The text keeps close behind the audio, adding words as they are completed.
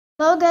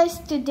Well guys,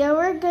 today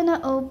we're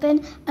gonna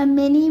open a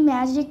mini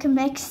Magic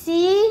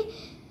Mixie.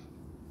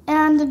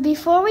 And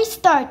before we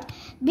start,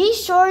 be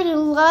sure to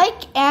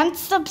like and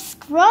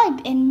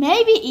subscribe and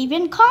maybe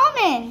even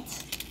comment.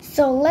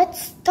 So let's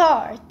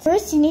start.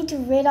 First you need to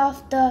rid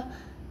off the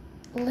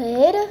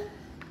lid.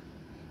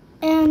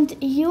 And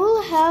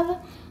you'll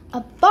have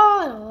a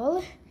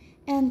bottle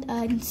and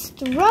an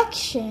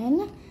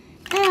instruction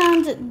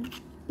and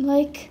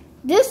like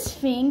this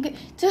thing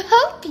to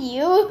help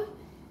you.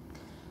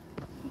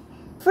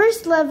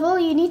 First level,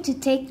 you need to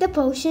take the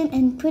potion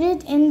and put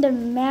it in the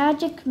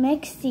Magic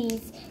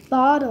Mixie's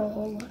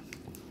bottle.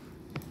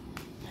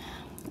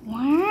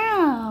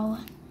 Wow,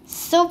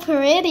 so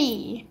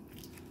pretty.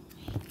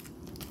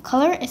 The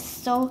color is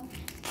so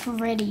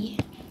pretty.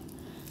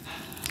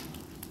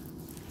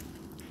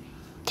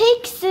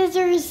 Take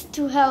scissors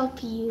to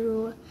help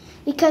you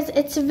because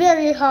it's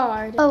very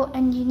hard. Oh,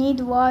 and you need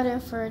water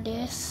for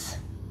this.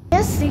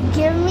 Just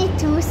give me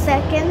 2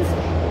 seconds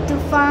to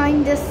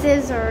find the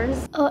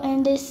scissors. Oh,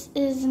 and this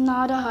is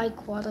not a high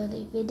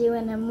quality video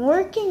and I'm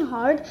working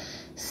hard,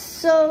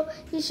 so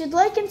you should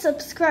like and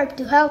subscribe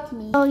to help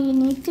me. Oh, you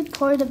need to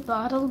pour the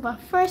bottle,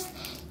 but first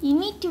you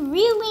need to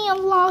really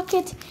unlock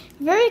it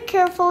very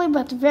carefully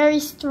but very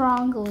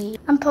strongly.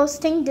 I'm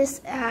posting this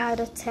at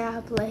a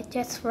tablet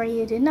just for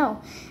you to know,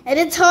 and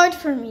it's hard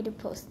for me to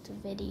post the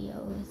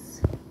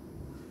videos.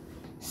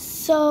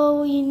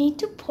 So you need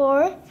to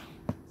pour.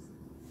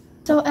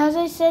 So as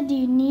I said,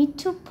 you need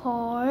to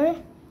pour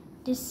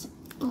this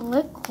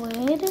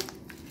liquid.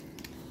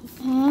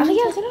 And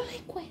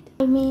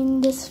I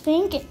mean this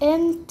thing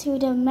into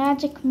the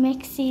Magic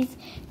Mixie's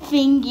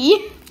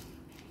thingy.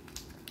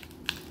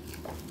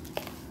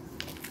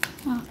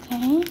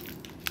 Okay.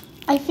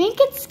 I think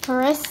it's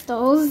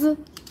crystals.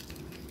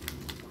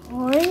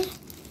 Pour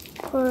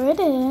it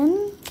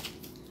in.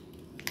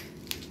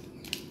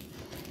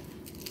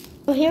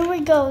 So here we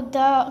go,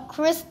 the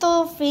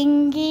crystal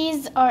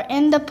thingies are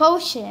in the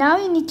potion. Now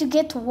you need to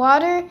get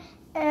water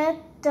at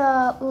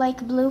the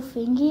blue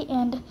thingy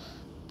and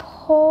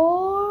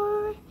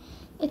pour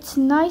it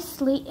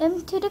nicely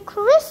into the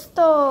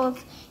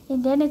crystals.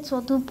 And then it will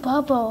do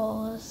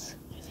bubbles.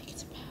 I think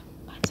it's a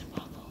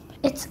bubble.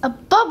 It's a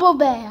bubble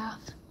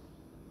bath.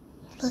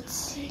 Let's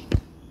see.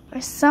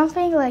 Or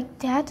something like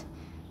that.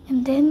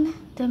 And then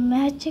the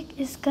magic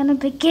is gonna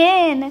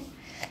begin.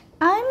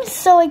 I'm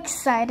so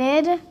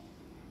excited.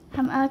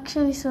 I'm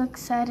actually so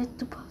excited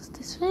to post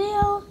this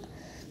video.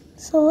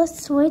 So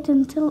let's wait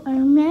until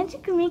our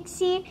Magic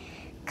Mixie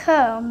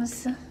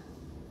comes.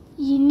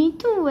 You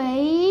need to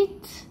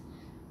wait.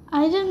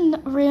 I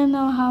don't really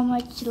know how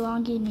much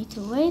longer you need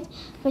to wait,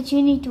 but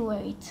you need to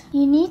wait.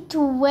 You need to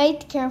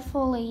wait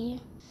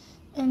carefully.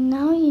 And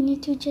now you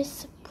need to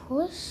just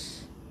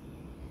push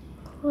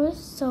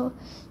so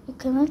you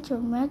can let your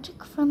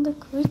magic from the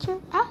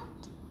creature out.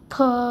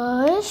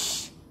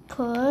 Push,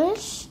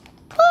 push,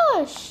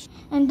 push.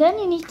 And then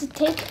you need to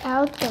take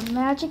out the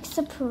Magic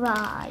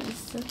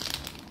Surprise.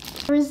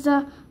 There's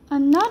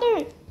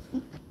another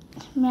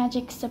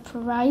Magic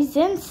Surprise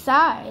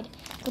inside.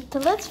 But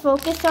let's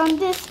focus on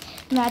this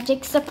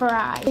Magic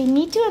Surprise. You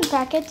need to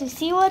unpack it to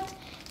see what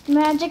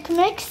Magic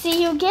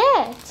Mixie you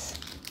get.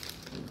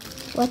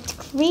 What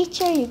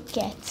creature you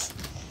get.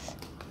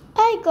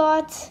 I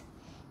got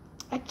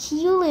a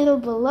cute little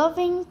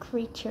beloved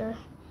creature.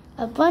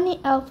 A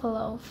bunny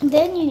elf-a-loaf. And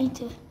then you need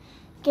to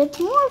get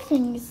more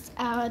things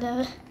out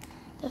of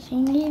the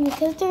thingy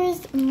because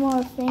there's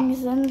more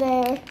things in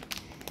there,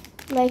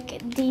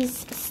 like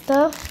these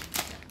stuff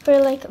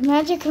for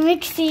Magic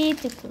Mixie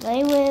to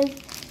play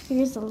with.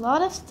 Here's a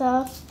lot of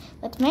stuff,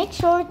 but make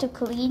sure to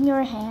clean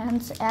your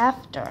hands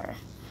after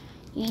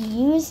you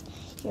use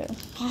your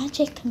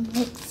Magic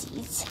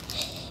Mixies.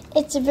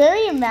 It's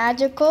very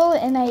magical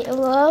and I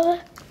love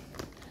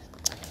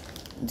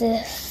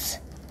this.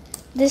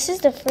 This is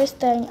the first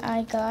time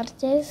I got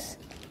this.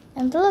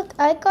 And look,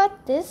 I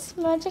got this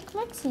Magic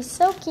Mixie.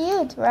 So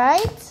cute,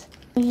 right?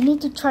 You need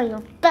to try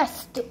your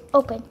best to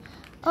open.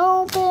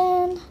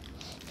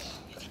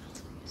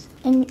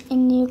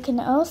 And you can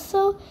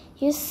also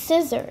use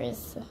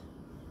scissors.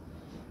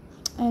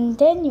 And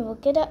then you will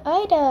get an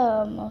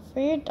item for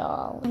your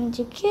doll. And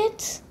you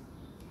get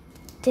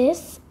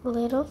this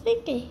little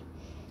thingy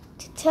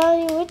to tell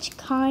you which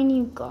kind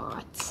you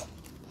got.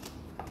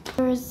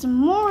 There's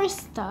more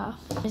stuff.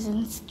 There's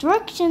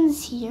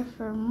instructions here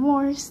for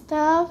more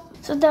stuff.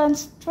 So the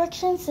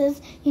instructions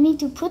says you need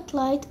to put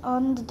light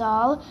on the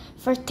doll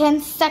for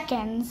 10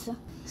 seconds.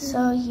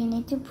 So you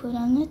need to put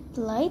on it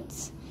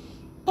lights.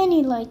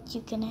 Any light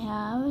you can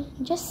have.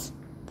 Just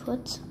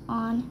put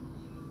on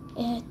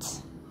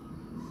it.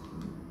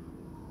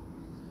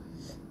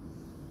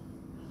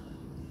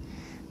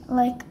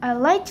 Like a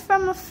light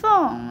from a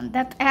phone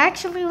that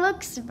actually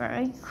looks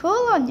very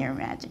cool on your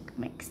Magic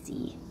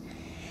Mixie.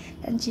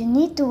 And you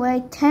need to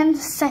wait 10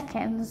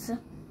 seconds.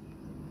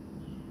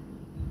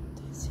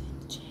 Does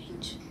it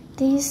change?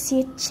 Do you see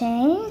it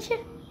change?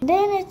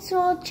 Then it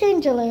will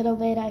change a little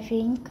bit, I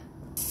think.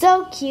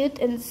 So cute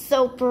and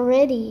so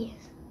pretty.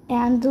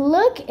 And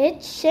look, it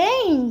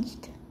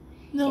changed.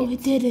 No,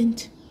 it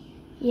didn't.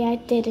 Yeah,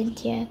 it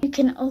didn't yet. You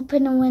can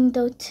open a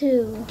window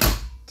too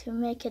to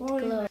make it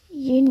glow.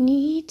 You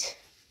need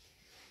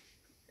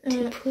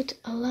to put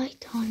a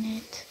light on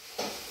it.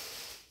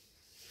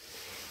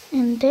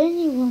 And then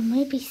you will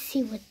maybe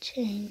see what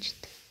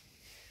changed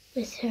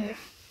with her.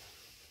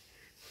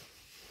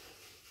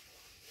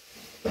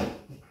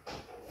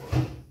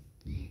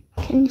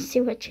 Can you see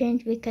what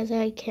changed? Because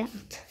I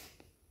can't.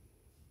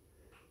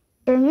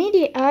 For me,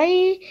 the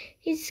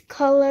eye's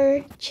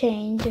color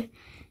changed.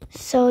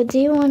 So do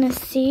you want to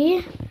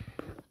see?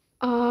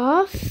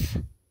 Off,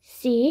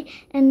 see,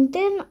 and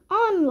then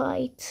on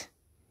light.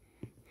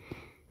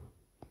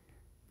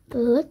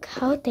 Look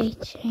how they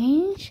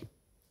change.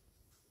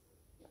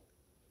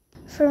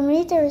 For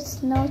me, there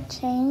is no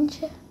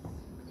change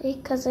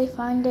because I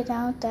found it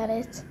out that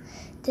it's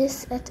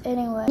this at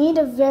anyway. I need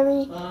a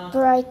very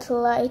bright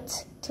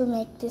light to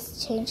make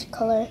this change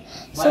color.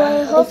 So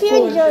I hope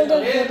you enjoyed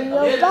the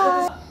video.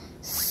 Bye.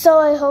 So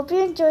I hope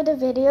you enjoyed the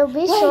video.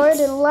 Be sure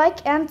to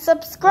like and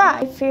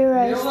subscribe.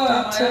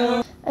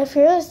 I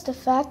realized the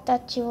fact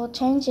that you will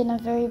change in a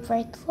very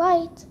bright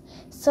light.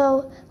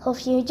 So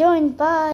hope you join. Bye.